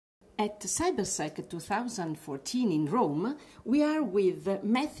At Cybersec2014 in Rome, we are with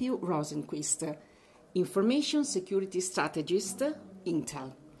Matthew Rosenquist, Information Security Strategist,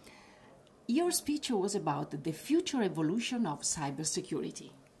 Intel. Your speech was about the future evolution of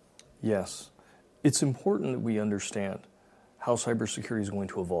cybersecurity. Yes. It's important that we understand how cybersecurity is going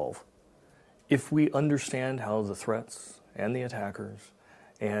to evolve. If we understand how the threats and the attackers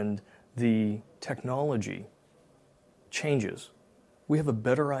and the technology changes, we have a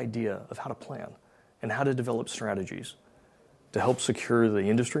better idea of how to plan and how to develop strategies to help secure the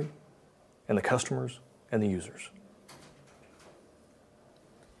industry and the customers and the users.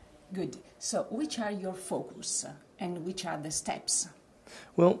 Good. So which are your focus and which are the steps?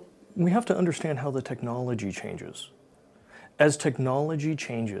 Well, we have to understand how the technology changes. As technology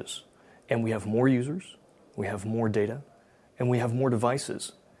changes and we have more users, we have more data, and we have more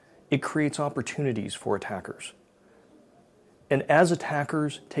devices, it creates opportunities for attackers. And as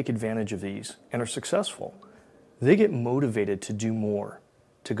attackers take advantage of these and are successful, they get motivated to do more,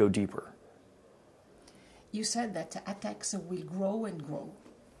 to go deeper. You said that attacks will grow and grow.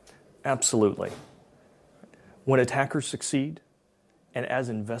 Absolutely. When attackers succeed, and as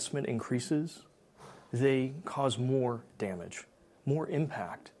investment increases, they cause more damage, more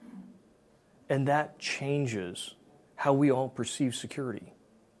impact. And that changes how we all perceive security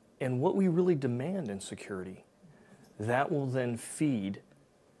and what we really demand in security. That will then feed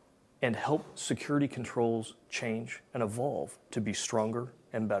and help security controls change and evolve to be stronger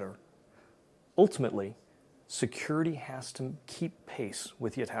and better. Ultimately, security has to keep pace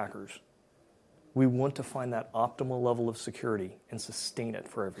with the attackers. We want to find that optimal level of security and sustain it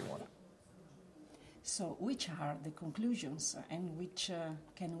for everyone. So which are the conclusions and which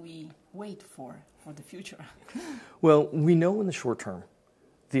can we wait for the future? Well, we know in the short term,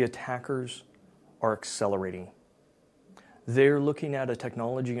 the attackers are accelerating. They're looking at a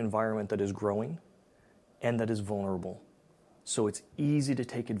technology environment that is growing and that is vulnerable. So it's easy to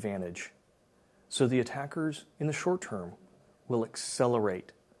take advantage. So the attackers in the short term will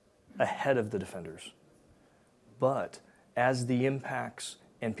accelerate ahead of the defenders. But as the impacts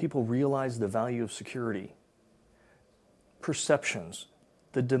and people realize the value of security, perceptions,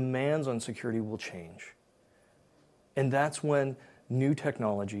 the demands on security will change. And that's when new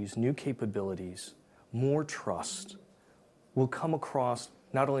technologies, new capabilities, more trust will come across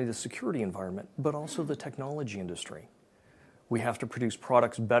not only the security environment, but also the technology industry. We have to produce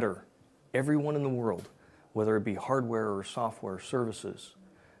products better. Everyone in the world, whether it be hardware or software services,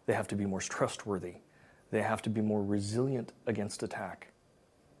 they have to be more trustworthy. They have to be more resilient against attack.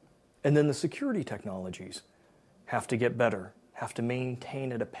 And then the security technologies have to get better, have to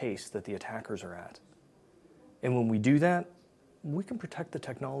maintain at a pace that the attackers are at. And when we do that, we can protect the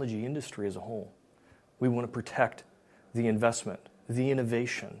technology industry as a whole. We want to protect the investment, the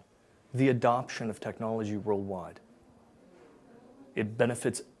innovation, the adoption of technology worldwide. It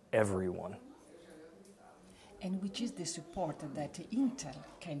benefits everyone. And which is the support that Intel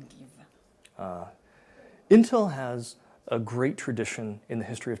can give? Intel has a great tradition in the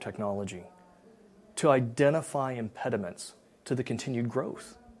history of technology to identify impediments to the continued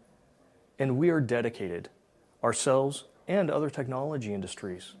growth. And we are dedicated, ourselves and other technology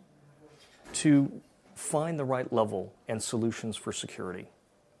industries, to find the right level and solutions for security.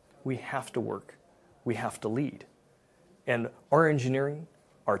 We have to work. We have to lead. And our engineering,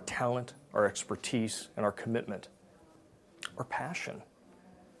 our talent, our expertise, and our commitment, our passion,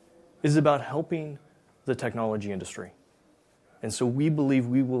 is about helping the technology industry. And so we believe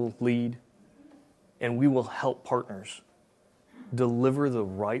we will lead and we will help partners deliver the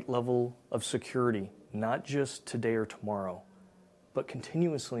right level of security, not just today or tomorrow, but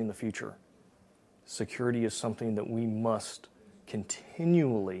continuously in the future. Security is something that we must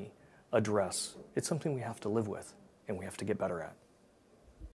continually address. It's something we have to live with and we have to get better at.